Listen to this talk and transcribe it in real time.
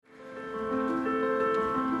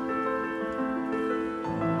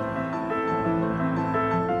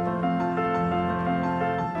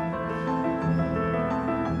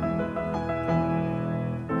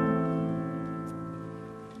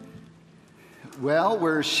Well,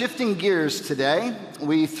 we're shifting gears today.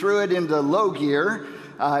 We threw it into low gear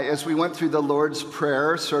as we went through the Lord's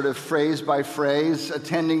Prayer, sort of phrase by phrase,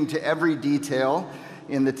 attending to every detail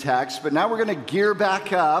in the text. But now we're going to gear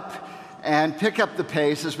back up and pick up the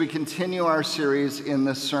pace as we continue our series in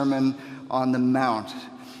the Sermon on the Mount.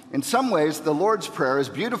 In some ways, the Lord's Prayer, as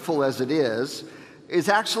beautiful as it is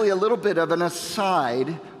actually a little bit of an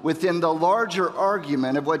aside within the larger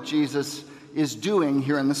argument of what Jesus is doing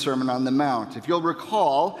here in the Sermon on the Mount. If you'll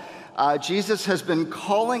recall, Jesus has been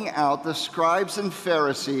calling out the scribes and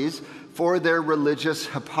Pharisees for their religious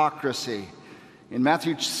hypocrisy. In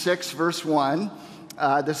Matthew 6, verse 1,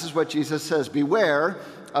 this is what Jesus says, "Beware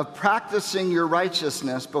of practicing your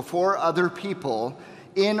righteousness before other people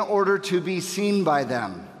in order to be seen by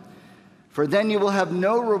them. For then you will have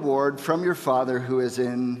no reward from your Father who is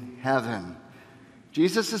in heaven."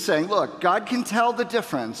 Jesus is saying, look, God can tell the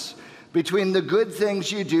difference between the good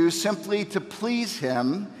things you do simply to please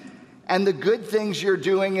Him and the good things you're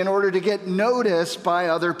doing in order to get noticed by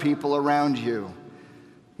other people around you.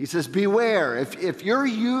 He says, beware. If you're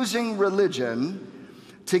using religion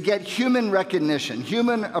to get human recognition,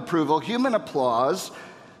 human approval, human applause,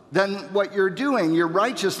 then what you're doing, your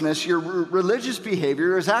righteousness, your religious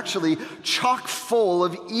behavior is actually chock full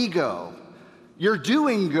of ego. You're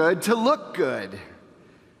doing good to look good.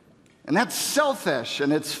 And that's selfish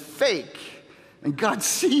and it's fake. And God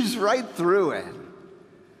sees right through it.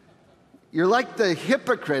 You're like the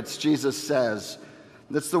hypocrites, Jesus says.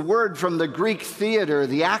 That's the word from the Greek theater,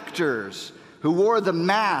 the actors who wore the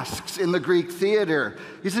masks in the Greek theater.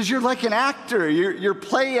 He says, you're like an actor. You're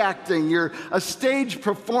play acting. You're a stage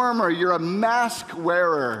performer. You're a mask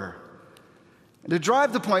wearer. And to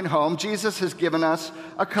drive the point home, Jesus has given us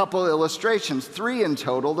a couple illustrations, 3 in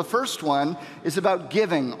total. The first one is about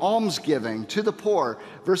giving, almsgiving to the poor,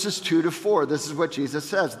 verses 2 to 4. This is what Jesus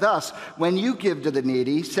says. "Thus, when you give to the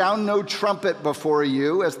needy, sound no trumpet before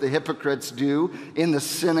you, as the hypocrites do in the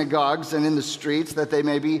synagogues and in the streets, that they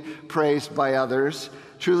may be praised by others.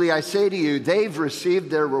 Truly, I say to you, they've received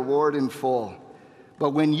their reward in full. But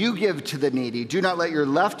when you give to the needy, do not let your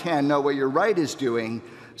left hand know what your right is doing,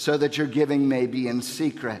 so that your giving may be in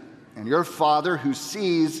secret. And your Father who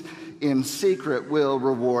sees in secret will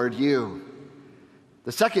reward you."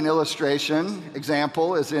 The second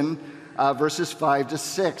example, is in verses 5 to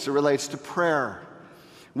 6. It relates to prayer.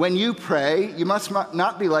 "When you pray, you must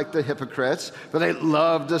not be like the hypocrites, for they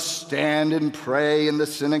love to stand and pray in the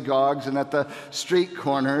synagogues and at the street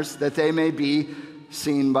corners, that they may be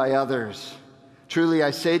seen by others. Truly,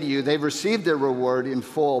 I say to you, they've received their reward in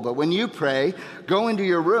full. But when you pray, go into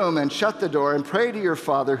your room and shut the door and pray to your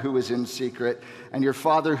Father who is in secret, and your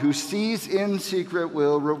Father who sees in secret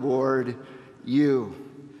will reward you."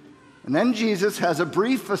 And then Jesus has a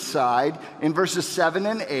brief aside in verses 7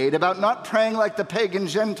 and 8 about not praying like the pagan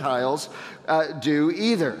Gentiles do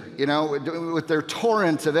either, with their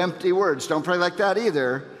torrent of empty words. Don't pray like that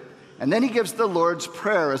either. And then he gives the Lord's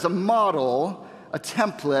Prayer as a model, a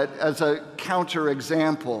template, as a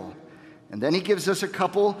counterexample. And then he gives us a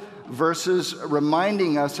couple verses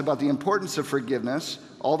reminding us about the importance of forgiveness,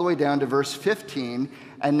 all the way down to verse 15.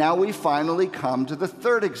 And now we finally come to the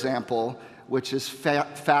third example, which is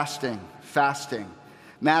fasting.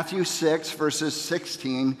 Matthew 6, verses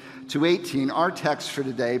 16 to 18, our text for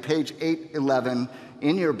today, page 811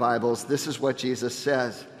 in your Bibles. This is what Jesus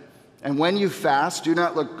says. "And when you fast, do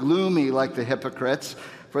not look gloomy like the hypocrites,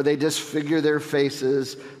 for they disfigure their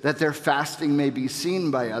faces, that their fasting may be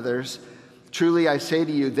seen by others. Truly, I say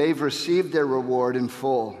to you, they've received their reward in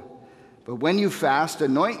full. But when you fast,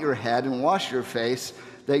 anoint your head and wash your face,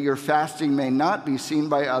 that your fasting may not be seen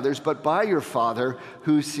by others, but by your Father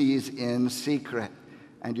who sees in secret.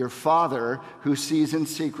 And your Father who sees in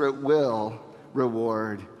secret will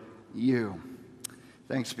reward you."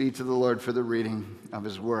 Thanks be to the Lord for the reading of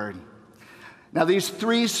His word. Now, these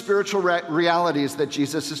 3 spiritual realities that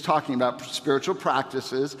Jesus is talking about, spiritual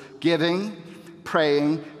practices, giving,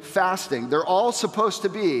 praying, fasting, they're all supposed to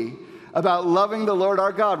be about loving the Lord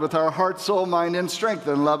our God with our heart, soul, mind, and strength,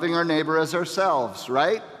 and loving our neighbor as ourselves,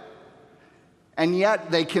 right? And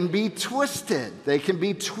yet they can be twisted. They can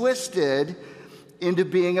be twisted into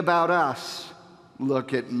being about us.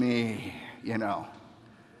 Look at me,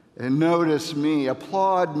 and notice me,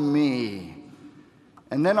 applaud me.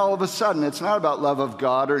 And then all of a sudden, it's not about love of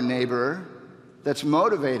God or neighbor that's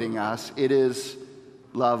motivating us. It is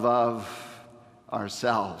love of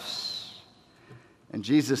ourselves. And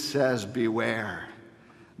Jesus says, beware,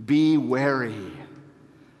 be wary,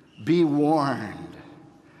 be warned.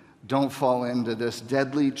 Don't fall into this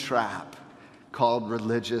deadly trap called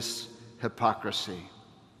religious hypocrisy.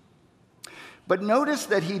 But notice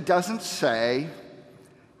that he doesn't say,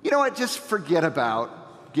 you know what, just forget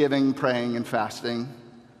about giving, praying, and fasting.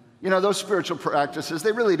 You know, those spiritual practices,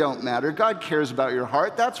 they really don't matter. God cares about your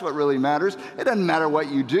heart. That's what really matters. It doesn't matter what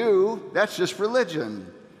you do. That's just religion.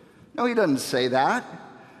 No, he doesn't say that.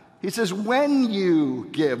 He says, when you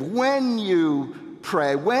give, when you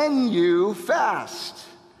pray, when you fast.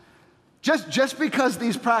 Just because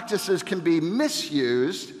these practices can be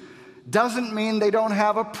misused doesn't mean they don't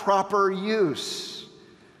have a proper use.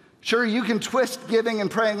 Sure, you can twist giving and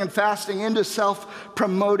praying and fasting into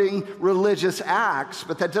self-promoting religious acts,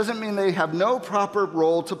 but that doesn't mean they have no proper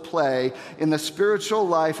role to play in the spiritual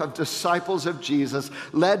life of disciples of Jesus,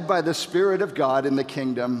 led by the Spirit of God in the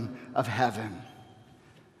kingdom of heaven.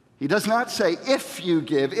 He does not say, if you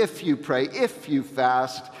give, if you pray, if you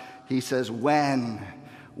fast. He says, when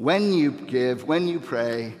you give, when you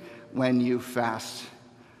pray, when you fast.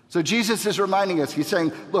 So Jesus is reminding us, he's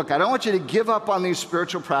saying, look, I don't want you to give up on these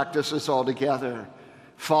spiritual practices altogether.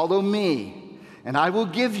 Follow me, and I will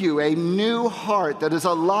give you a new heart that is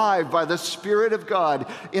alive by the Spirit of God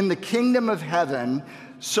in the kingdom of heaven,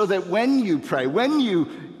 so that when you pray, when you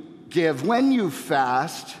give, when you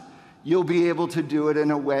fast, you'll be able to do it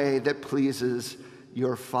in a way that pleases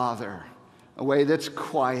your Father, a way that's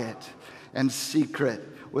quiet and secret,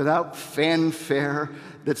 without fanfare,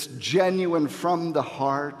 that's genuine from the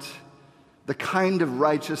heart, the kind of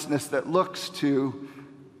righteousness that looks to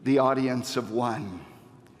the audience of one.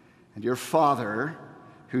 And your Father,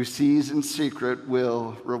 who sees in secret,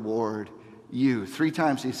 will reward you. 3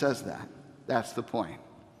 times he says that. That's the point.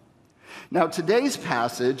 Now, today's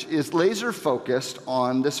passage is laser focused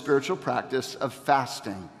on the spiritual practice of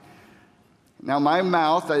fasting. Now, my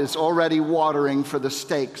mouth is already watering for the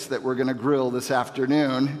steaks that we're going to grill this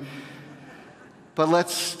afternoon. But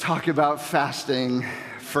let's talk about fasting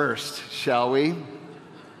first, shall we?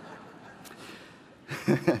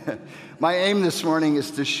 My aim this morning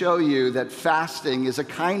is to show you that fasting is a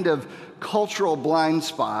kind of cultural blind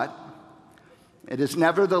spot. It is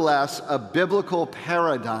nevertheless a biblical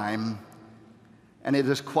paradigm, and it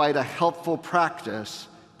is quite a helpful practice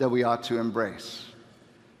that we ought to embrace.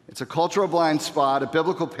 It's a cultural blind spot, a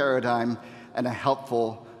biblical paradigm, and a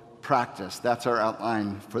helpful practice. That's our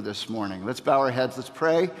outline for this morning. Let's bow our heads, let's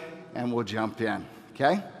pray, and we'll jump in,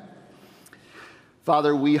 okay?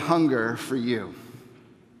 Father, we hunger for you.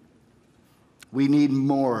 We need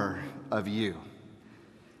more of you.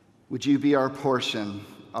 Would you be our portion,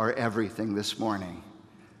 our everything this morning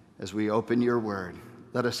as we open your word?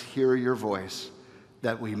 Let us hear your voice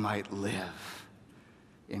that we might live.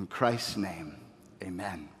 In Christ's name,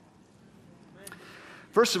 amen.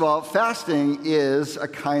 First of all, fasting is a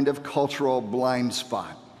kind of cultural blind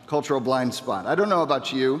spot. Cultural blind spot. I don't know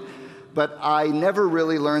about you, but I never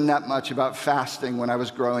really learned that much about fasting when I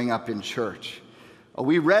was growing up in church.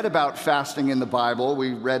 We read about fasting in the Bible.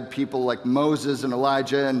 We read people like Moses and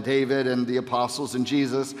Elijah and David and the apostles and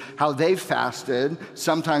Jesus, how they fasted,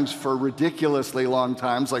 sometimes for ridiculously long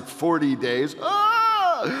times, like 40 days.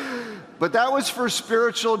 But that was for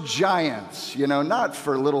spiritual giants, not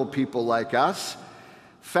for little people like us.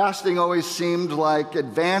 Fasting always seemed like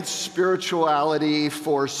advanced spirituality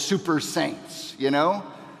for super saints,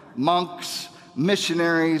 monks,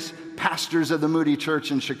 missionaries, pastors of the Moody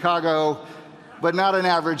Church in Chicago, but not an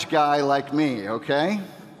average guy like me, okay?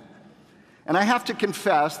 And I have to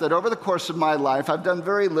confess that over the course of my life, I've done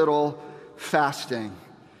very little fasting.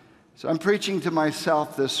 So I'm preaching to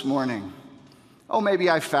myself this morning. Maybe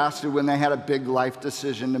I fasted when I had a big life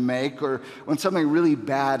decision to make, or when something really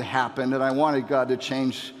bad happened and I wanted God to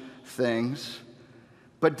change things.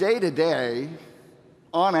 But day to day,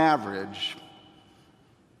 on average,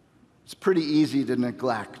 it's pretty easy to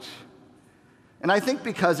neglect. And I think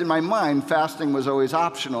because in my mind, fasting was always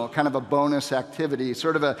optional, kind of a bonus activity,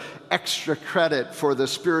 sort of an extra credit for the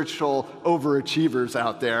spiritual overachievers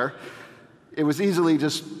out there. It was easily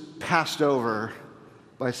just passed over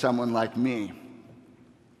by someone like me.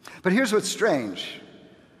 But here's what's strange.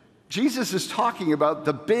 Jesus is talking about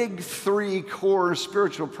the big 3 core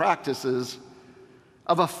spiritual practices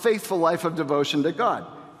of a faithful life of devotion to God.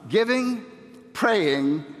 Giving,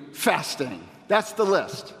 praying, fasting. That's the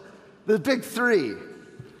list. The big 3.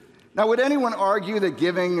 Now, would anyone argue that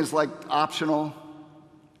giving is like optional?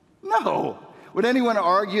 No. Would anyone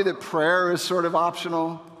argue that prayer is sort of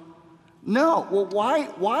optional? No. Well,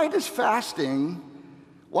 why does fasting,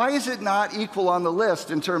 why is it not equal on the list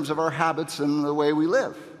in terms of our habits and the way we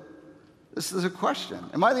live? This is a question.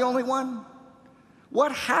 Am I the only one?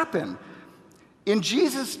 What happened? In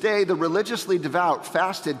Jesus' day, the religiously devout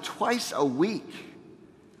fasted twice a week.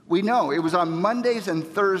 We know it was on Mondays and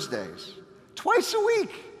Thursdays. Twice a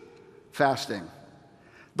week. fasting.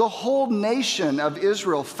 The whole nation of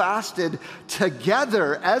Israel fasted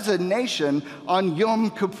together as a nation on Yom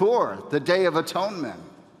Kippur, the Day of Atonement.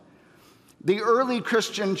 The early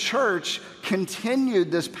Christian church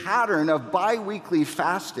continued this pattern of bi-weekly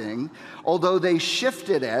fasting, although they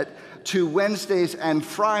shifted it to Wednesdays and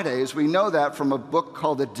Fridays. We know that from a book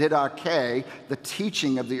called the Didache, the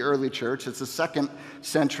teaching of the early church. It's a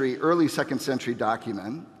early second century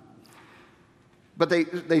document. But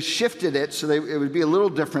they shifted it so it would be a little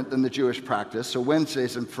different than the Jewish practice, so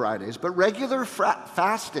Wednesdays and Fridays. But regular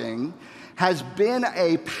fasting has been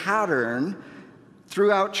a pattern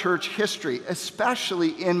throughout church history, especially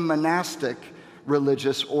in monastic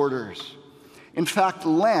religious orders. In fact,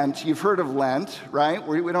 Lent, you've heard of Lent, right?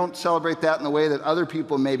 We don't celebrate that in the way that other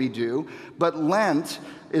people maybe do, but Lent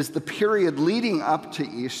is the period leading up to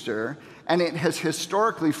Easter, and it has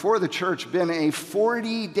historically, for the church, been a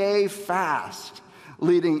 40-day fast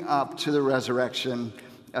leading up to the resurrection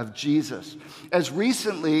of Jesus. As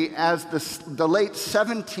recently as the late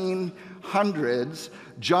 1700s,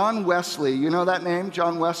 John Wesley, you know that name,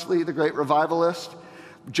 John Wesley, the great revivalist?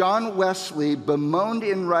 John Wesley bemoaned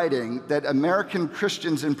in writing that American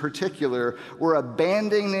Christians in particular were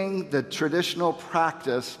abandoning the traditional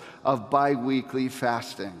practice of bi-weekly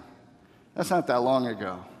fasting. That's not that long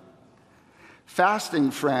ago.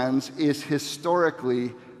 Fasting, friends, is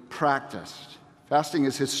historically practiced. Fasting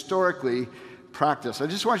is historically practiced. I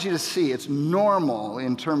just want you to see it's normal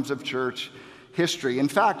in terms of church history. In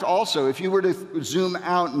fact, also, if you were to zoom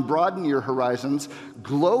out and broaden your horizons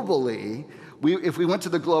globally, if we went to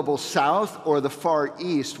the global south or the far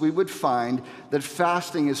east, we would find that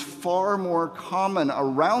fasting is far more common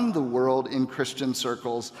around the world in Christian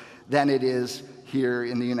circles than it is here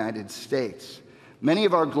in the United States. Many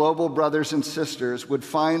of our global brothers and sisters would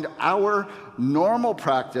find our normal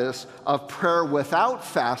practice of prayer without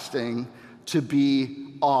fasting to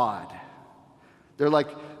be odd.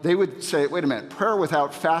 They would say, wait a minute, prayer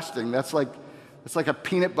without fasting, it's like a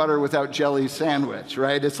peanut butter without jelly sandwich,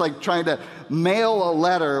 right? It's like trying to mail a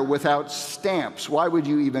letter without stamps. Why would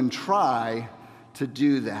you even try to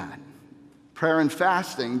do that? Prayer and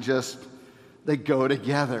fasting they go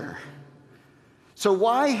together. So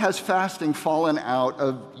why has fasting fallen out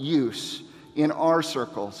of use in our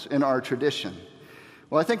circles, in our tradition?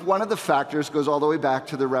 Well, I think one of the factors goes all the way back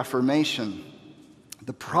to the Reformation.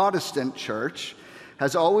 The Protestant church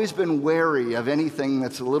has always been wary of anything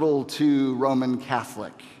that's a little too Roman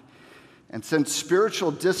Catholic. And since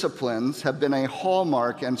spiritual disciplines have been a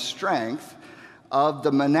hallmark and strength of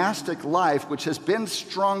the monastic life, which has been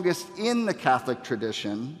strongest in the Catholic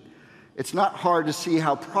tradition, it's not hard to see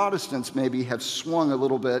how Protestants maybe have swung a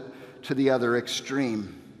little bit to the other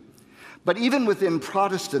extreme. But even within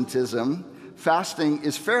Protestantism, fasting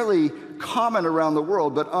is fairly common around the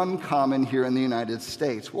world, but uncommon here in the United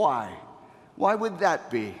States. Why? Why would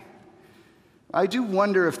that be? I do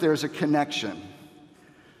wonder if there's a connection.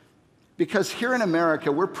 Because here in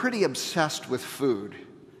America, we're pretty obsessed with food.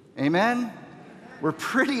 Amen? We're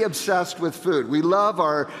pretty obsessed with food. We love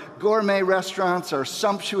our gourmet restaurants, our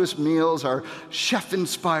sumptuous meals, our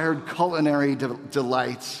chef-inspired culinary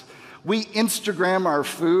delights. We Instagram our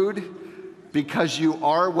food because you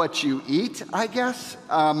are what you eat, I guess.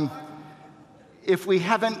 If we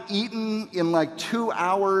haven't eaten in like 2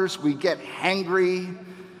 hours, we get hangry,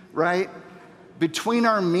 right? Between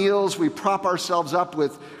our meals, we prop ourselves up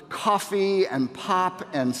with coffee and pop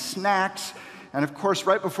and snacks. And of course,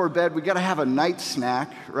 right before bed, we got to have a night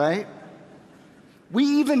snack, right? We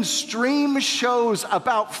even stream shows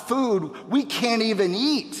about food we can't even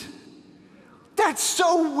eat. That's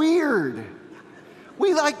so weird.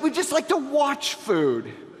 We just like to watch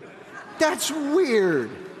food. That's weird.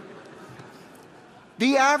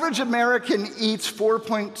 The average American eats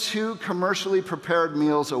 4.2 commercially prepared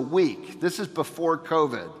meals a week. This is before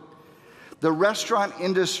COVID. The restaurant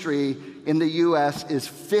industry in the U.S. is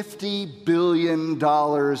 $50 billion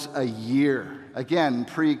a year. Again,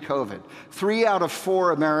 pre-COVID. 3 out of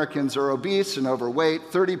 4 Americans are obese and overweight,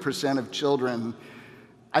 30% of children.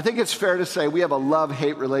 I think it's fair to say we have a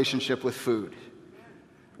love-hate relationship with food.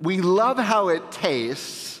 We love how it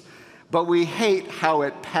tastes, but we hate how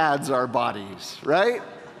it pads our bodies, right?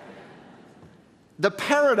 The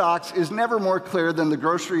paradox is never more clear than the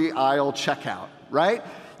grocery aisle checkout, right?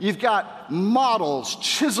 You've got models,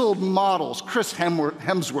 chiseled models, Chris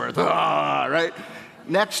Hemsworth, right?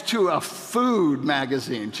 Next to a food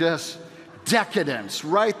magazine, just decadence,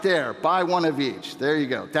 right there, buy one of each. There you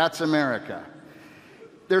go, that's America.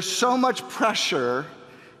 There's so much pressure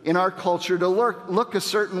in our culture to look a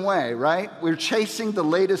certain way, right? We're chasing the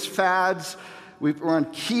latest fads, We're on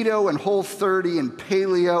keto and Whole30 and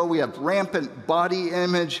paleo. We have rampant body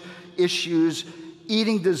image issues,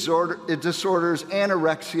 eating disorders,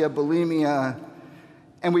 anorexia, bulimia.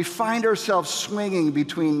 And we find ourselves swinging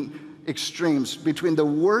between extremes, between the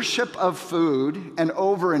worship of food and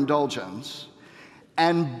overindulgence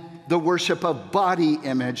and the worship of body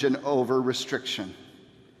image and over-restriction.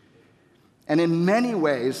 And in many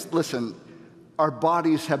ways, listen, our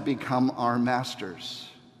bodies have become our masters.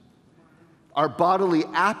 Our bodily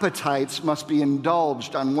appetites must be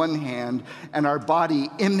indulged on one hand, and our body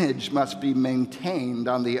image must be maintained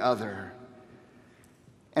on the other.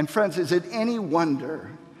 And friends, is it any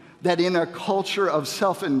wonder that in a culture of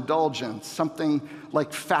self-indulgence, something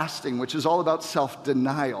like fasting, which is all about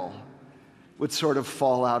self-denial, would sort of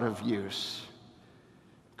fall out of use?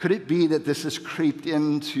 Could it be that this has creeped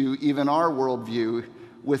into even our worldview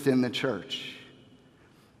within the church?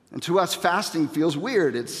 And to us, fasting feels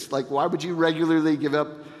weird. It's like, why would you regularly give up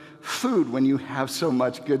food when you have so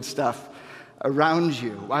much good stuff around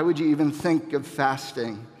you? Why would you even think of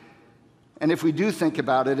fasting? And if we do think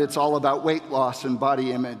about it, it's all about weight loss and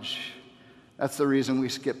body image. That's the reason we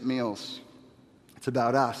skip meals. It's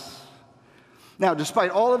about us. Now,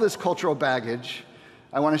 despite all of this cultural baggage,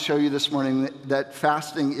 I want to show you this morning that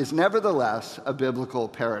fasting is nevertheless a biblical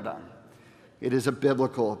paradigm. It is a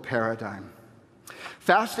biblical paradigm.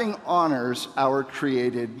 Fasting honors our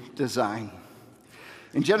created design.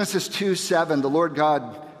 In Genesis 2:7, the Lord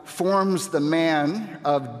God forms the man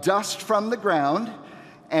of dust from the ground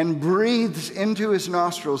and breathes into his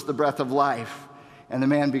nostrils the breath of life, and the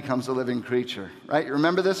man becomes a living creature. Right? You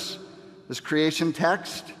remember this creation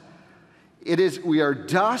text? We are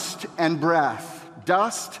dust and breath.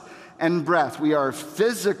 Dust and breath. We are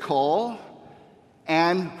physical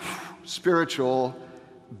and spiritual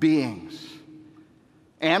beings.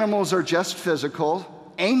 Animals are just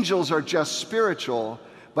physical, angels are just spiritual,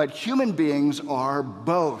 but human beings are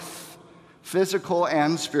both physical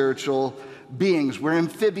and spiritual beings. We're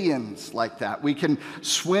amphibians like that. We can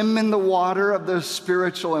swim in the water of the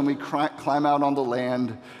spiritual and we climb out on the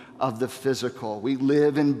land of the physical. We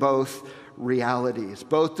live in both realities.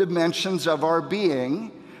 Both dimensions of our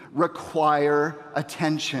being require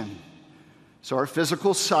attention. So our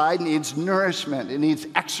physical side needs nourishment, it needs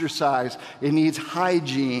exercise, it needs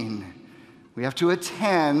hygiene. We have to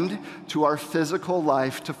attend to our physical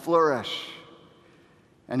life to flourish.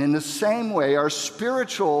 And in the same way, our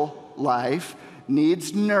spiritual life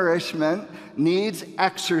needs nourishment, needs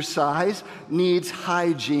exercise, needs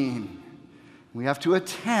hygiene. We have to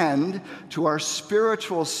attend to our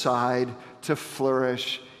spiritual side to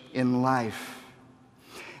flourish in life.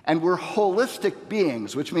 And we're holistic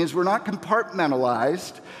beings, which means we're not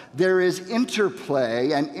compartmentalized. There is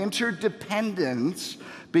interplay and interdependence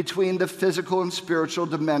between the physical and spiritual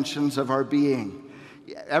dimensions of our being.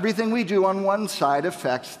 Everything we do on one side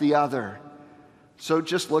affects the other. So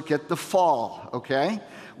just look at the fall, okay?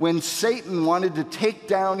 When Satan wanted to take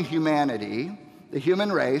down humanity, the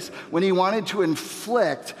human race, when he wanted to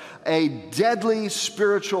inflict a deadly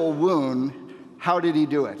spiritual wound, how did he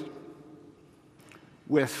do it?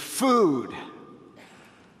 With food.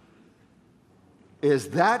 Is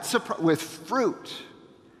that with fruit?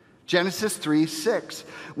 Genesis 3:6.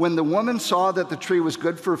 When the woman saw that the tree was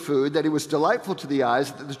good for food, that it was delightful to the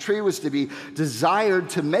eyes, that the tree was to be desired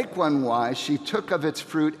to make one wise, she took of its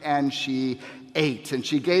fruit and she ate. And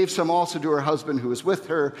she gave some also to her husband who was with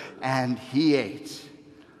her, and he ate.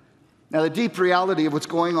 Now, the deep reality of what's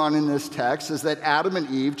going on in this text is that Adam and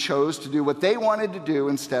Eve chose to do what they wanted to do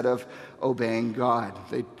instead of obeying God.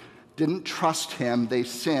 They didn't trust him, they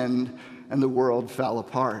sinned, and the world fell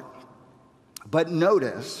apart. But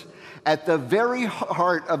notice, at the very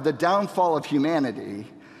heart of the downfall of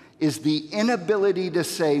humanity is the inability to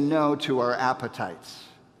say no to our appetites.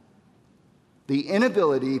 The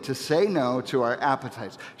inability to say no to our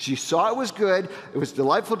appetites. She saw it was good, it was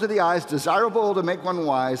delightful to the eyes, desirable to make one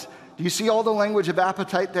wise. Do you see all the language of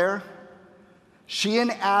appetite there? She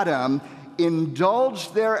and Adam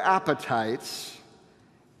indulged their appetites,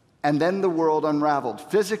 and then the world unraveled,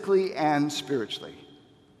 physically and spiritually.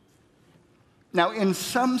 Now, in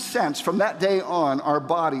some sense, from that day on, our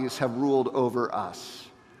bodies have ruled over us.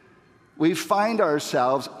 We find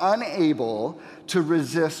ourselves unable to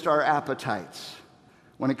resist our appetites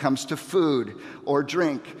when it comes to food or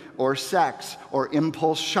drink or sex or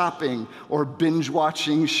impulse shopping or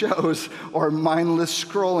binge-watching shows or mindless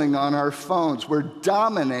scrolling on our phones. We're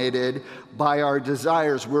dominated by our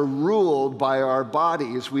desires. We're ruled by our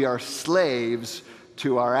bodies. We are slaves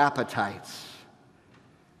to our appetites.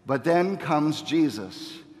 But then comes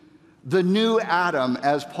Jesus, the new Adam,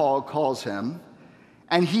 as Paul calls him,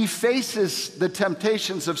 And he faces the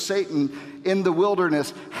temptations of Satan in the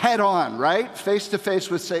wilderness head on, right? Face to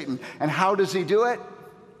face with Satan. And how does he do it?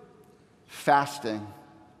 Fasting.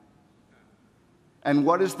 And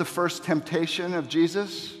what is the first temptation of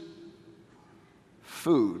Jesus?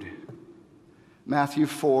 Food. Matthew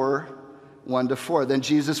 4, 1-4. Then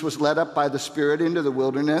Jesus was led up by the Spirit into the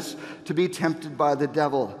wilderness to be tempted by the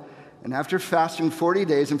devil. And after fasting 40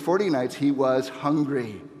 days and 40 nights, he was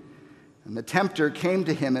hungry. And the tempter came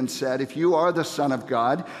to him and said, "If you are the Son of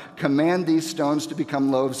God, command these stones to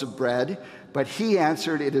become loaves of bread." But he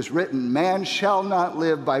answered, "It is written, man shall not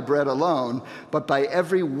live by bread alone, but by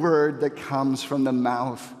every word that comes from the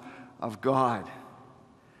mouth of God."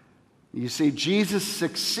 You see, Jesus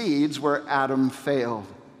succeeds where Adam failed.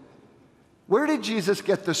 Where did Jesus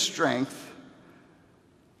get the strength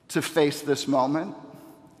to face this moment?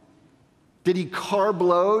 Did he carb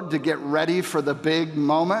load to get ready for the big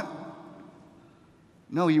moment?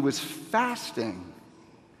 No, he was fasting.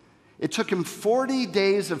 It took him 40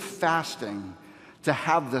 days of fasting to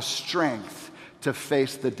have the strength to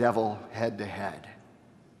face the devil head to head.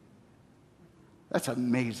 That's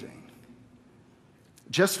amazing.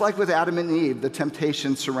 Just like with Adam and Eve, the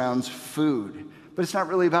temptation surrounds food. But it's not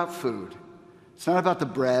really about food. It's not about the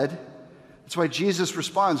bread. That's why Jesus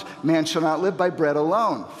responds, man shall not live by bread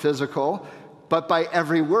alone, physical, but by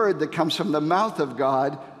every word that comes from the mouth of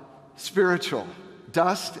God, spiritual.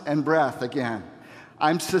 Dust and breath again.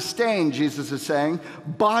 I'm sustained, Jesus is saying,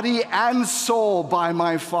 body and soul by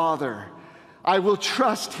my Father. I will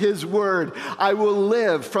trust his word. I will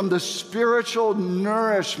live from the spiritual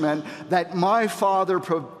nourishment that my Father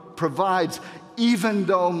provides, even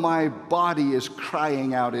though my body is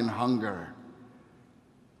crying out in hunger.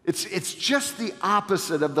 It's just the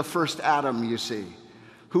opposite of the first Adam, you see,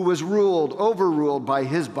 who was overruled by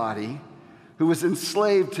his body, who was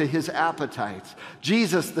enslaved to his appetites.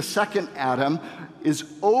 Jesus, the second Adam, is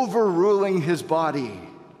overruling his body,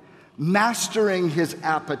 mastering his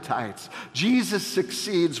appetites. Jesus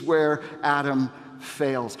succeeds where Adam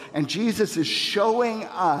fails. And Jesus is showing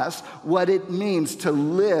us what it means to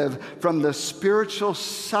live from the spiritual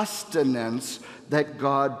sustenance that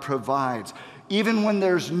God provides. Even when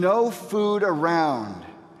there's no food around,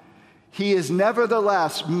 he is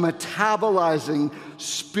nevertheless metabolizing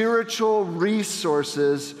spiritual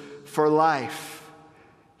resources for life.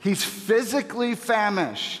 He's physically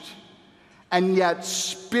famished and yet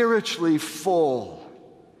spiritually full.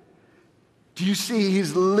 Do you see?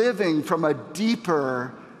 He's living from a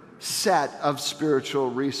deeper set of spiritual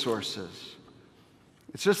resources.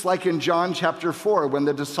 It's just like in John chapter 4, when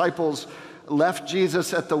the disciples left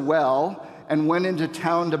Jesus at the well and went into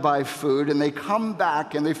town to buy food, and they come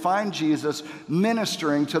back and they find Jesus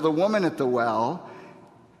ministering to the woman at the well,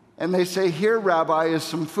 and they say, "Here, Rabbi, is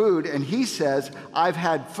some food." And he says, "I've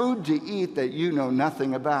had food to eat that you know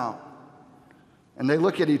nothing about." And they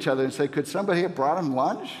look at each other and say, "Could somebody have brought him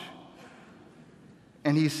lunch?"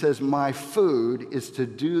 And he says, "My food is to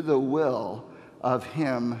do the will of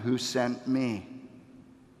him who sent me."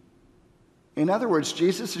 In other words,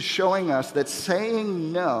 Jesus is showing us that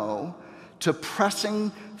saying no to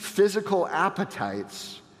pressing physical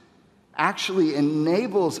appetites actually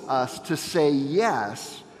enables us to say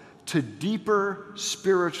yes to deeper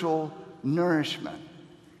spiritual nourishment.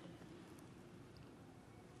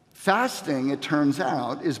 Fasting, it turns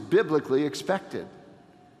out, is biblically expected.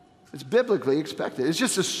 It's biblically expected. It's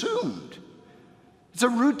just assumed. It's a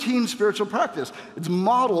routine spiritual practice. It's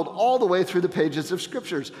modeled all the way through the pages of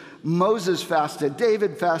scriptures. Moses fasted,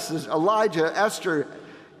 David fasted, Elijah, Esther,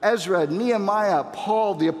 Ezra, Nehemiah,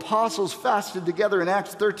 Paul, the apostles fasted together in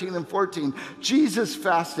Acts 13 and 14. Jesus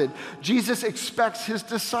fasted. Jesus expects his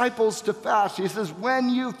disciples to fast. He says, when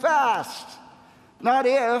you fast, not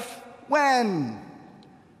if, when.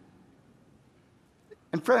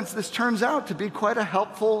 And friends, this turns out to be quite a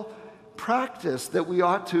helpful practice that we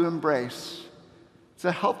ought to embrace. It's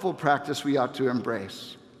a helpful practice we ought to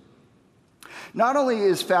embrace. Not only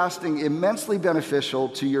is fasting immensely beneficial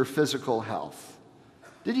to your physical health.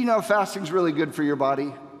 Did you know fasting's really good for your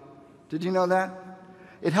body? Did you know that?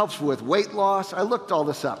 It helps with weight loss. I looked all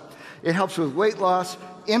this up. It helps with weight loss,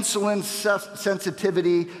 insulin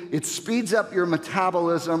sensitivity. It speeds up your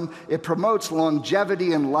metabolism. It promotes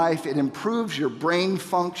longevity in life. It improves your brain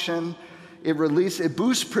function. It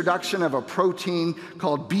boosts production of a protein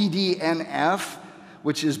called BDNF,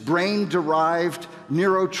 which is brain-derived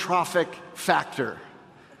neurotrophic factor.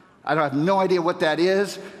 I have no idea what that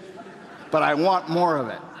is, but I want more of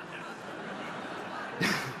it.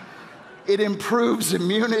 It improves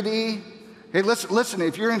immunity. Hey, listen,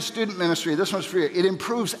 if you're in student ministry, this one's for you. It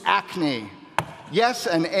improves acne. Yes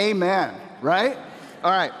and amen, right?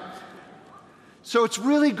 All right. So it's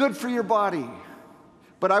really good for your body.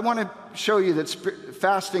 But I want to show you that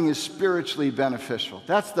fasting is spiritually beneficial.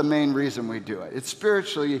 That's the main reason we do it. It's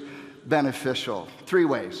spiritually beneficial 3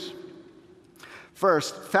 ways.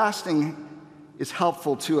 First, fasting is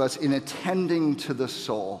helpful to us in attending to the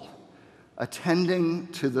soul. Attending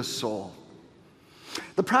to the soul.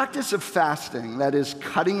 The practice of fasting, that is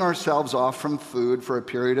cutting ourselves off from food for a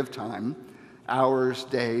period of time, hours,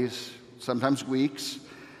 days, sometimes weeks,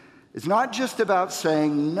 is not just about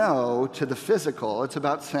saying no to the physical, it's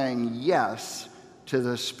about saying yes to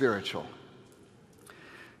the spiritual.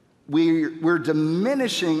 We're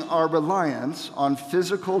diminishing our reliance on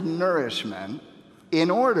physical nourishment in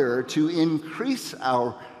order to increase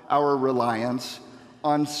our reliance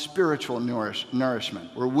on spiritual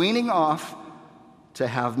nourishment. We're weaning off to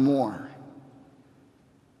have more.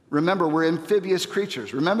 Remember, we're amphibious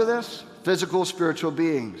creatures. Remember this? Physical, spiritual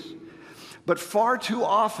beings. But far too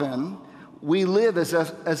often, we live as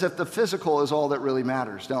if the physical is all that really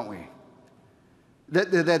matters, don't we?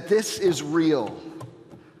 That this is real.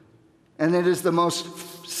 And it is the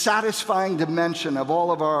most satisfying dimension of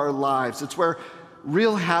all of our lives. It's where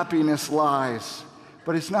real happiness lies.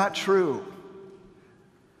 But it's not true.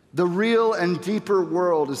 The real and deeper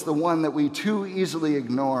world is the one that we too easily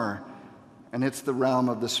ignore, and it's the realm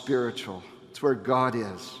of the spiritual. It's where God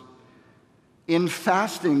is. In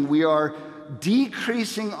fasting, we are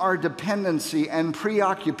decreasing our dependency and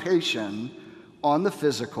preoccupation on the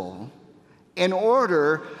physical in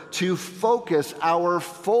order to focus our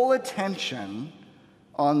full attention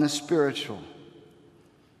on the spiritual.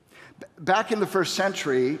 Back in the first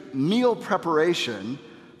century, meal preparation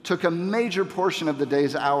took a major portion of the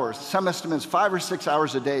day's hours. Some estimates 5 or 6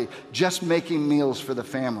 hours a day just making meals for the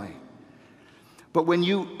family. But when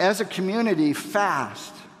you, as a community,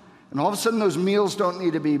 fast, and all of a sudden those meals don't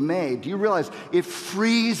need to be made, do you realize it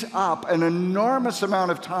frees up an enormous amount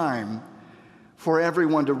of time for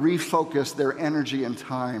everyone to refocus their energy and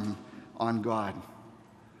time on God?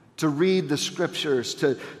 To read the scriptures,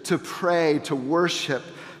 to pray, to worship,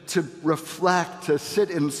 to reflect, to sit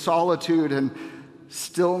in solitude and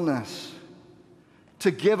stillness,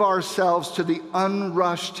 to give ourselves to the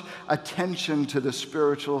unrushed attention to the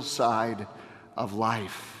spiritual side of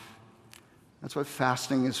life. That's what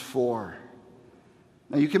fasting is for.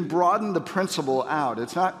 Now you can broaden the principle out.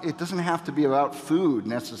 It doesn't have to be about food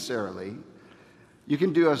necessarily. You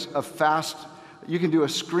can do a fast, you can do a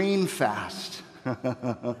screen fast.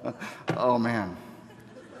 Oh man.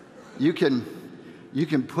 You can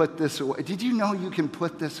put this away. Did you know you can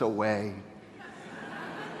put this away?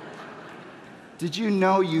 Did you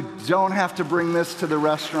know you don't have to bring this to the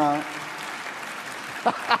restaurant?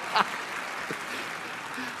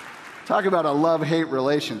 Talk about a love-hate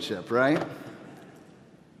relationship, right?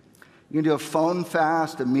 You can do a phone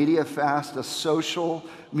fast, a media fast, a social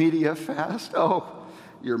media fast. Oh,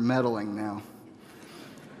 you're meddling now.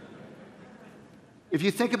 If you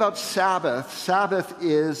think about Sabbath, Sabbath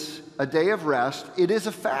is a day of rest. It is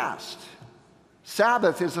a fast.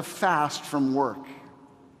 Sabbath is a fast from work.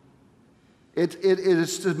 It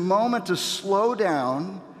is the moment to slow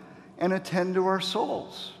down and attend to our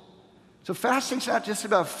souls. So fasting's not just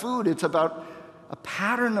about food, it's about a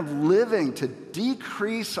pattern of living to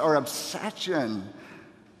decrease our obsession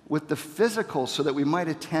with the physical so that we might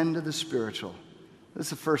attend to the spiritual. That's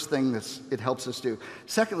the first thing that it helps us do.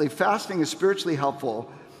 Secondly, fasting is spiritually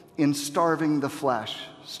helpful in starving the flesh.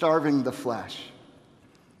 Starving the flesh.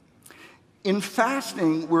 In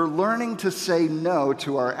fasting, we're learning to say no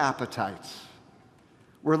to our appetites.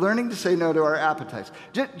 We're learning to say no to our appetites.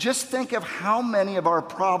 Just think of how many of our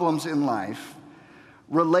problems in life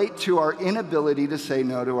relate to our inability to say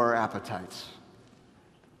no to our appetites.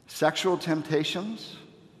 Sexual temptations,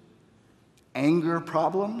 anger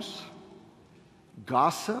problems,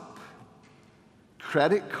 gossip,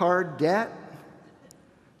 credit card debt,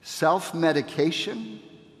 self-medication,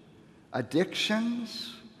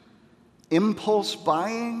 addictions, impulse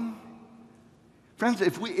buying. Friends,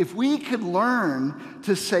 if we could learn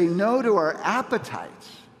to say no to our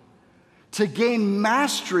appetites, to gain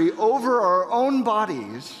mastery over our own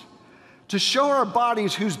bodies, to show our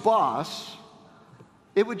bodies who's boss,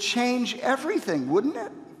 it would change everything, wouldn't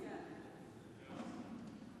it?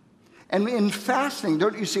 And in fasting,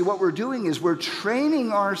 don't you see what we're doing is we're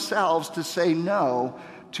training ourselves to say no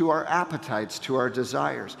to our appetites, to our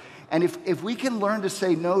desires. And if we can learn to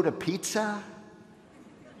say no to pizza,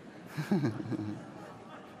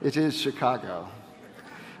 it is Chicago.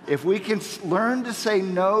 If we can learn to say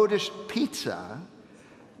no to pizza,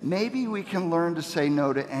 maybe we can learn to say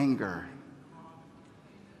no to anger.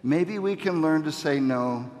 Maybe we can learn to say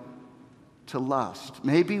no to lust.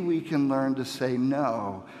 Maybe we can learn to say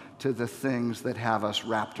no to the things that have us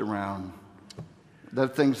wrapped around, the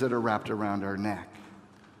things that are wrapped around our neck.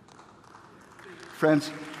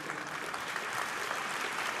 Friends,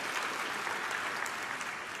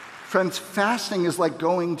 fasting is like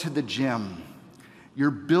going to the gym.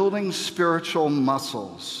 You're building spiritual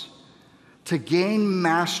muscles to gain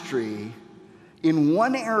mastery in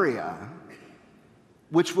one area,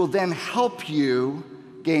 which will then help you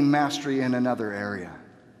gain mastery in another area.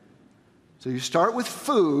 So you start with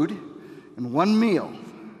food and one meal,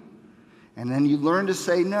 and then you learn to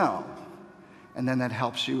say no, and then that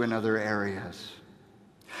helps you in other areas.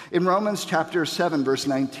 In Romans chapter 7, verse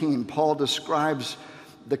 19, Paul describes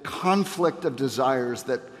the conflict of desires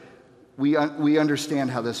that we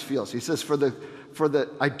understand how this feels. He says, for the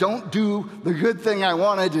I don't do the good thing I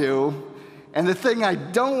want to do, and the thing I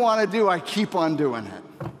don't want to do, I keep on doing it.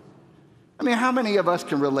 I mean, how many of us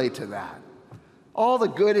can relate to that? All the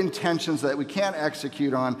good intentions that we can't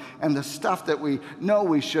execute on, and the stuff that we know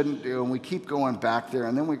we shouldn't do, and we keep going back there,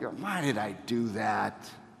 and then we go, why did I do that?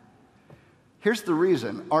 Here's the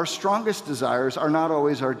reason. Our strongest desires are not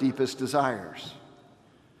always our deepest desires.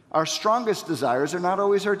 Our strongest desires are not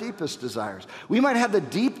always our deepest desires. We might have the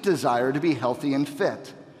deep desire to be healthy and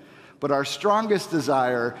fit, but our strongest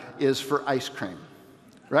desire is for ice cream,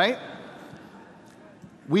 right?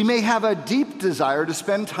 We may have a deep desire to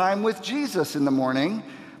spend time with Jesus in the morning,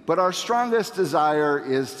 but our strongest desire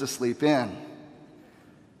is to sleep in.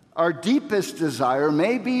 Our deepest desire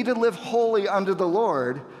may be to live holy under the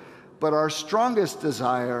Lord, but our strongest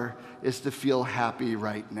desire is to feel happy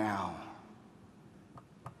right now.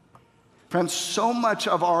 Friends, so much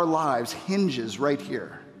of our lives hinges right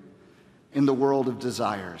here in the world of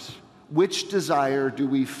desires. Which desire do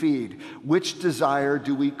we feed? Which desire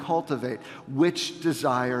do we cultivate? Which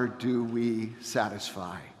desire do we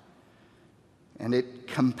satisfy? And it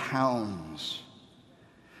compounds.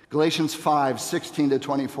 Galatians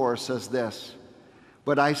 5:16-24 says this,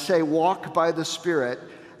 "But I say, walk by the Spirit,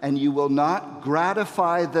 and you will not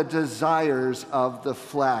gratify the desires of the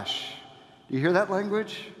flesh." Do you hear that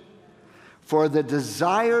language? For the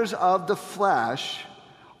desires of the flesh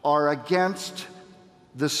are against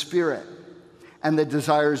the Spirit, and the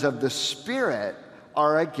desires of the Spirit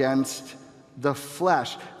are against the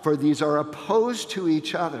flesh. For these are opposed to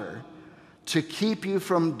each other to keep you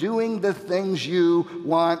from doing the things you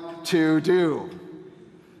want to do.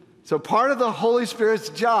 So part of the Holy Spirit's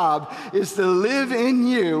job is to live in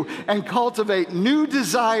you and cultivate new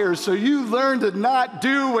desires so you learn to not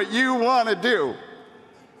do what you want to do.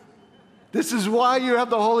 This is why you have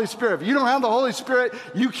the Holy Spirit. If you don't have the Holy Spirit,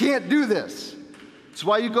 you can't do this. It's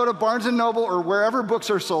why you go to Barnes & Noble or wherever books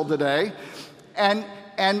are sold today, and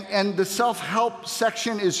the self-help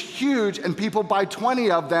section is huge, and people buy 20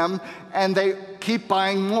 of them, and they keep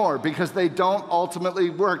buying more because they don't ultimately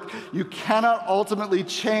work. You cannot ultimately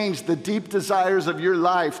change the deep desires of your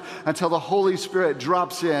life until the Holy Spirit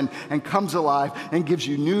drops in and comes alive and gives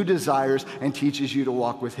you new desires and teaches you to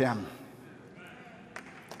walk with Him.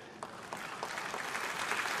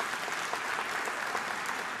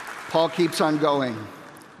 Paul keeps on going.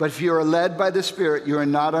 But if you are led by the Spirit, you are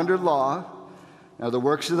not under law. Now, the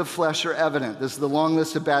works of the flesh are evident. This is the long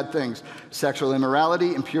list of bad things: sexual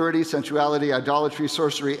immorality, impurity, sensuality, idolatry,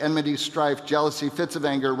 sorcery, enmity, strife, jealousy, fits of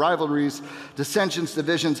anger, rivalries, dissensions,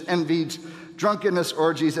 divisions, envies, drunkenness,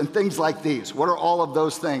 orgies, and things like these. What are all of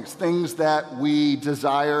those things? Things that we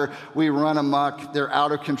desire, we run amok, they're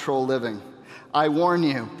out of control living. I warn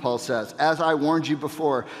you, Paul says, as I warned you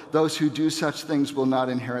before, those who do such things will not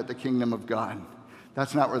inherit the kingdom of God.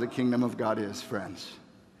 That's not where the kingdom of God is, friends.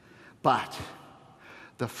 But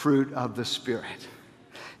the fruit of the Spirit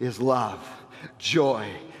is love, joy,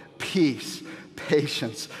 peace,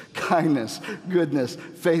 patience, kindness, goodness,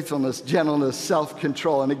 faithfulness, gentleness,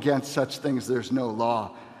 self-control, and against such things there's no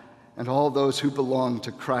law. And all those who belong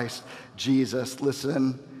to Christ Jesus,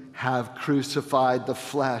 listen, have crucified the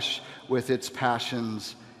flesh with its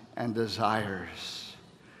passions and desires.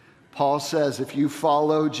 Paul says if you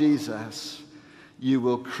follow Jesus, you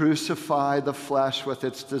will crucify the flesh with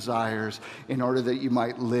its desires in order that you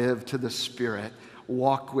might live to the Spirit,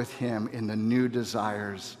 walk with Him in the new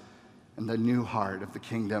desires and the new heart of the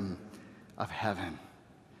kingdom of heaven.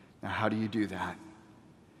 Now, how do you do that?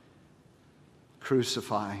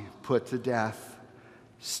 Crucify, put to death,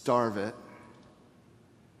 starve it,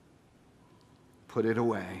 put it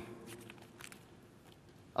away.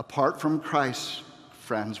 Apart from Christ,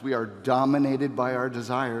 friends, we are dominated by our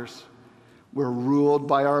desires. We're ruled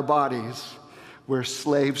by our bodies. We're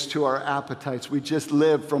slaves to our appetites. We just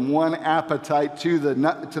live from one appetite to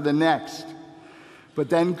the next. But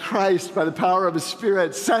then Christ, by the power of his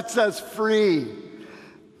Spirit, sets us free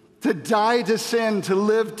to die to sin, to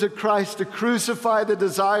live to Christ, to crucify the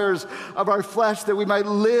desires of our flesh, that we might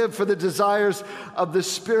live for the desires of the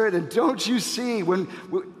Spirit. And don't you see,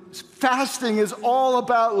 fasting is all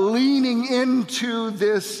about leaning into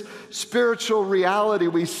this spiritual reality.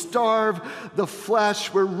 We starve the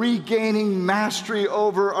flesh. We're regaining mastery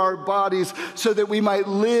over our bodies so that we might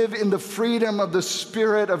live in the freedom of the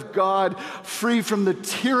Spirit of God, free from the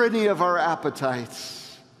tyranny of our appetites.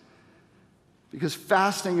 Because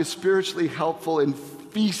fasting is spiritually helpful in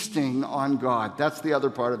feasting on God. That's the other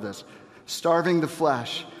part of this. Starving the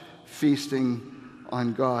flesh, feasting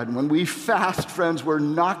on God. When we fast, friends, we're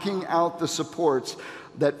knocking out the supports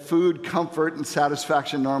that food, comfort, and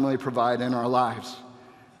satisfaction normally provide in our lives.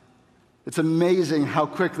 It's amazing how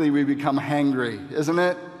quickly we become hangry, isn't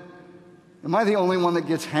it? Am I the only one that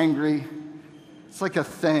gets hangry? It's like a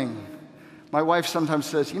thing. My wife sometimes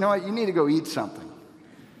says, you know what, you need to go eat something.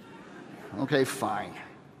 Okay, fine.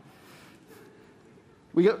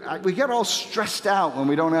 We get all stressed out when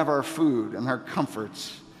we don't have our food and our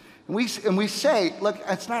comforts. And we say, look,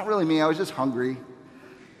 it's not really me, I was just hungry.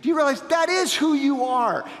 Do you realize that is who you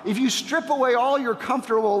are? If you strip away all your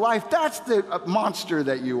comfortable life, that's the monster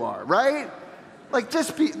that you are, right? Like,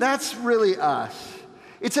 that's really us.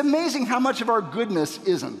 It's amazing how much of our goodness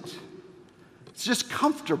isn't. It's just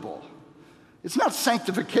comfortable. It's not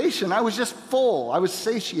sanctification. I was just full. I was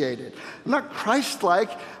satiated. I'm not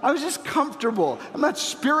Christ-like. I was just comfortable. I'm not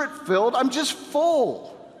Spirit-filled. I'm just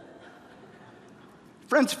full.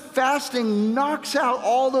 Friends, fasting knocks out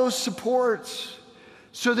all those supports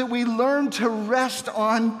so that we learn to rest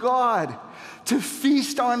on God, to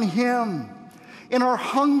feast on Him, in our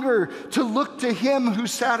hunger to look to Him who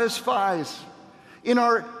satisfies, in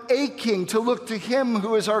our aching to look to Him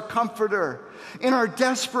who is our comforter, in our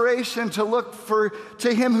desperation to look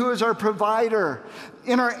to Him who is our provider,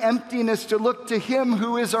 in our emptiness to look to Him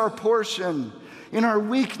who is our portion, in our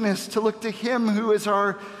weakness to look to Him who is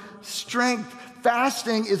our strength.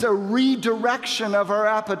 Fasting is a redirection of our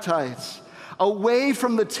appetites away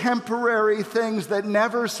from the temporary things that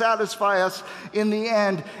never satisfy us in the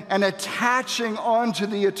end, and attaching onto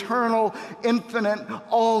the eternal, infinite,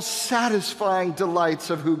 all-satisfying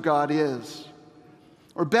delights of who God is.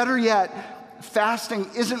 Or better yet, fasting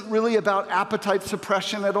isn't really about appetite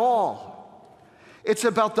suppression at all. It's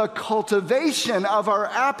about the cultivation of our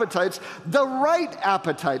appetites, the right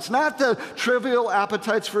appetites, not the trivial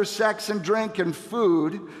appetites for sex and drink and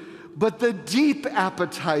food, but the deep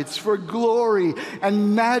appetites for glory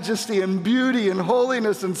and majesty and beauty and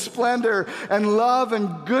holiness and splendor and love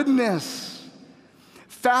and goodness.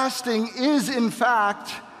 Fasting is, in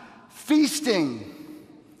fact, feasting.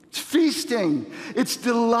 It's feasting. It's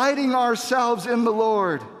delighting ourselves in the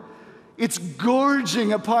Lord. It's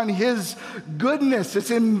gorging upon His goodness.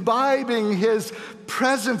 It's imbibing His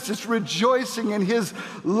presence. It's rejoicing in His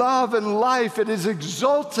love and life. It is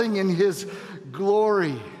exulting in His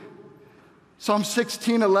glory. Psalm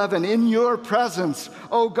 16:11, in your presence,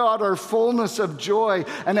 O God, are fullness of joy,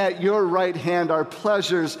 and at your right hand are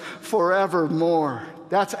pleasures forevermore.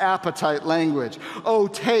 That's appetite language. Oh,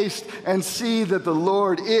 taste and see that the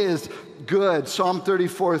Lord is good. Psalm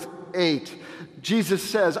 34:8. Jesus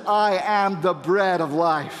says, I am the bread of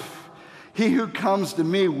life. He who comes to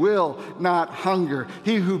me will not hunger.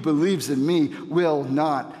 He who believes in me will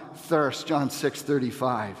not thirst. John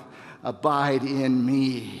 6:35. Abide in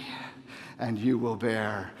me, and you will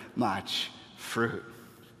bear much fruit.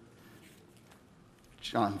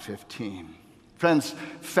 John 15. Friends,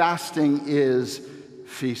 fasting is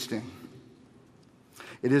feasting.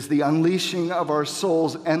 It is the unleashing of our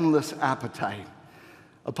soul's endless appetite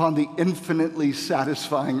upon the infinitely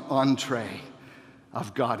satisfying entree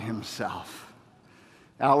of God Himself.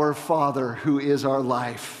 Our Father, who is our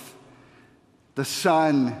life, the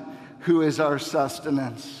Son, who is our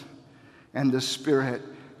sustenance, and the Spirit,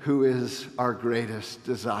 who is our greatest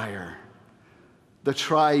desire. The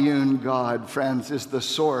triune God, friends, is the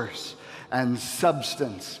source and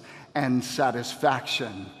substance and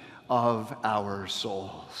satisfaction of our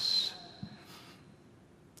souls.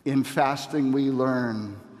 In fasting, we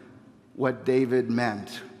learn what David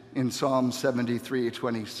meant in Psalm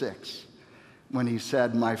 73:26, when he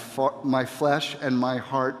said, my flesh and my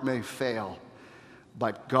heart may fail,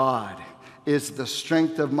 but God is the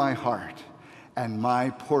strength of my heart and my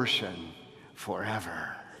portion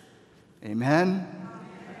forever. Amen?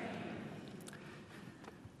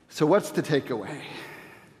 So what's the takeaway?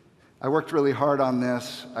 I worked really hard on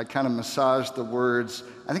this. I kind of massaged the words.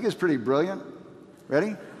 I think it's pretty brilliant.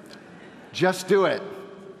 Ready? Just do it.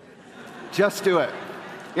 Just do it.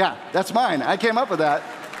 Yeah, that's mine. I came up with that.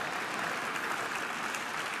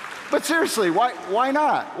 But seriously, why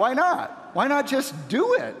not? Why not? Why not just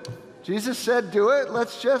do it? Jesus said, do it.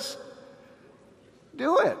 Let's just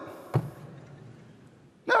do it.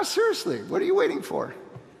 No, seriously, what are you waiting for?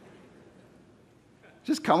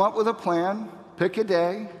 Just come up with a plan, pick a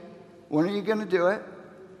day. When are you going to do it?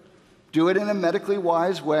 Do it in a medically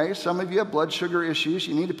wise way. Some of you have blood sugar issues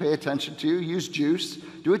you need to pay attention to. Use juice.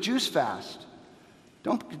 Do a juice fast.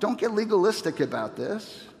 Don't get legalistic about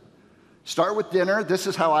this. Start with dinner. This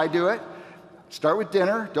is how I do it. Start with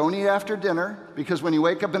dinner. Don't eat after dinner, because when you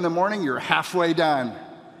wake up in the morning, you're halfway done.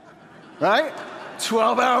 Right?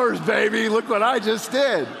 12 hours, baby. Look what I just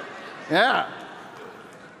did. Yeah.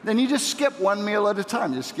 Then you just skip one meal at a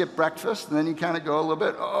time. You skip breakfast, and then you kind of go a little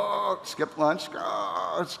bit, skip lunch,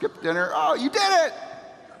 skip dinner. Oh, you did it.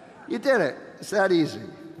 You did it. It's that easy.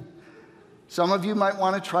 Some of you might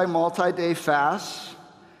want to try multi-day fasts.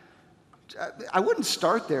 I wouldn't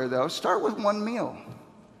start there, though. Start with one meal.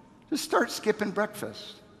 Just start skipping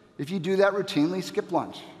breakfast. If you do that routinely, skip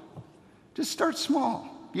lunch. Just start small.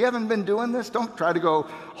 If you haven't been doing this, don't try to go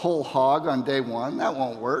whole hog on day one. That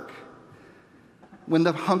won't work. When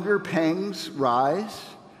the hunger pangs rise,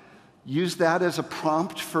 use that as a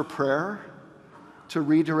prompt for prayer to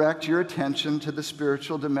redirect your attention to the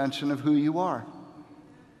spiritual dimension of who you are.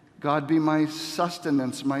 God, be my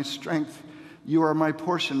sustenance, my strength. You are my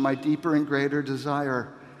portion, my deeper and greater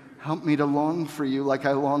desire. Help me to long for you like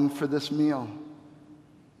I long for this meal.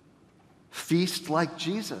 Feast like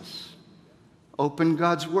Jesus. Open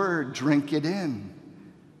God's word, drink it in.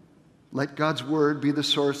 Let God's word be the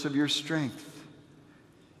source of your strength.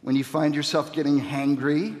 When you find yourself getting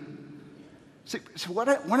hangry,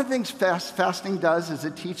 one of the things fasting does is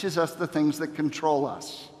it teaches us the things that control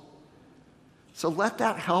us. So let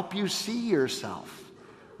that help you see yourself.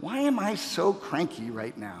 Why am I so cranky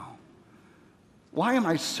right now? Why am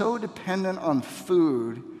I so dependent on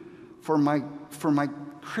food for my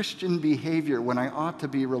Christian behavior when I ought to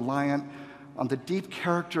be reliant on the deep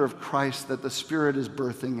character of Christ that the Spirit is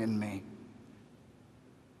birthing in me?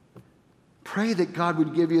 Pray that God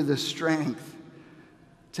would give you the strength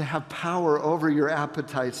to have power over your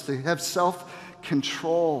appetites, to have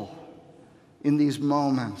self-control in these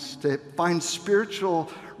moments, to find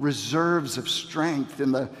spiritual reserves of strength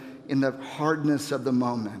in the hardness of the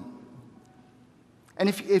moment. And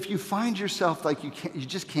if you find yourself like you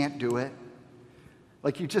just can't do it,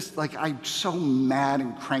 I'm so mad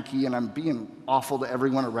and cranky and I'm being awful to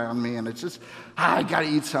everyone around me and it's just, I gotta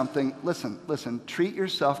eat something. Listen, treat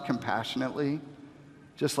yourself compassionately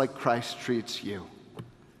just like Christ treats you.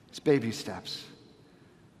 It's baby steps.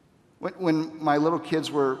 When my little kids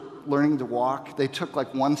were learning to walk, they took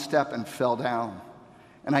like one step and fell down.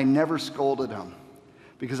 And I never scolded them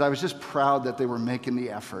because I was just proud that they were making the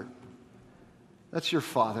effort. That's your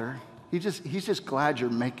Father. He's just glad you're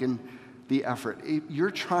making the effort.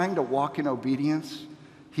 You're trying to walk in obedience.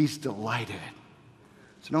 He's delighted.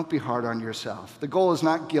 So don't be hard on yourself. The goal is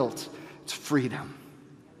not guilt, it's freedom.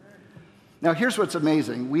 Now here's what's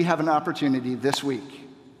amazing. We have an opportunity this week.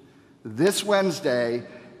 This Wednesday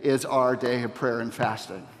is our day of prayer and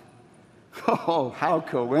fasting. Oh, how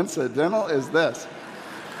coincidental is this?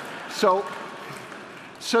 So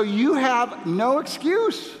you have no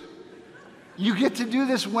excuse. You get to do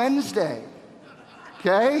this Wednesday,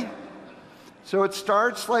 okay? So it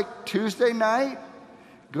starts like Tuesday night,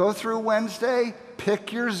 go through Wednesday,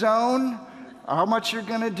 pick your zone, how much you're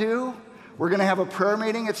gonna do. We're gonna have a prayer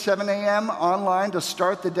meeting at 7 a.m. online to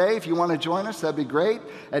start the day. If you wanna join us, that'd be great.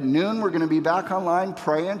 At noon, we're gonna be back online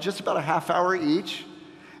praying, just about a half hour each.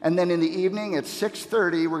 And then in the evening at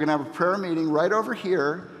 6:30, we're gonna have a prayer meeting right over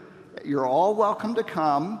here. You're all welcome to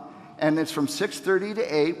come. And it's from 6:30 to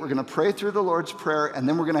 8. We're gonna pray through the Lord's Prayer, and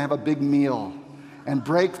then we're gonna have a big meal and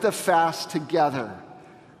break the fast together.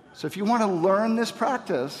 So if you wanna learn this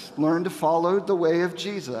practice, learn to follow the way of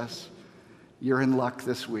Jesus, you're in luck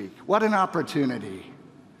this week. What an opportunity.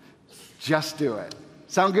 Just do it.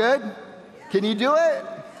 Sound good? Can you do it?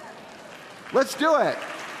 Let's do it.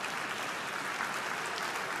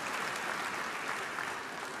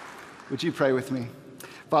 Would you pray with me?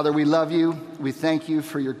 Father, we love you. We thank you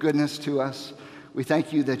for your goodness to us. We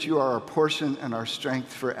thank you that you are our portion and our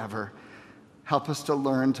strength forever. Help us to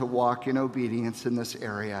learn to walk in obedience in this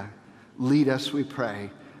area. Lead us, we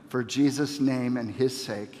pray, for Jesus' name and his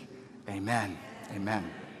sake. Amen. Amen.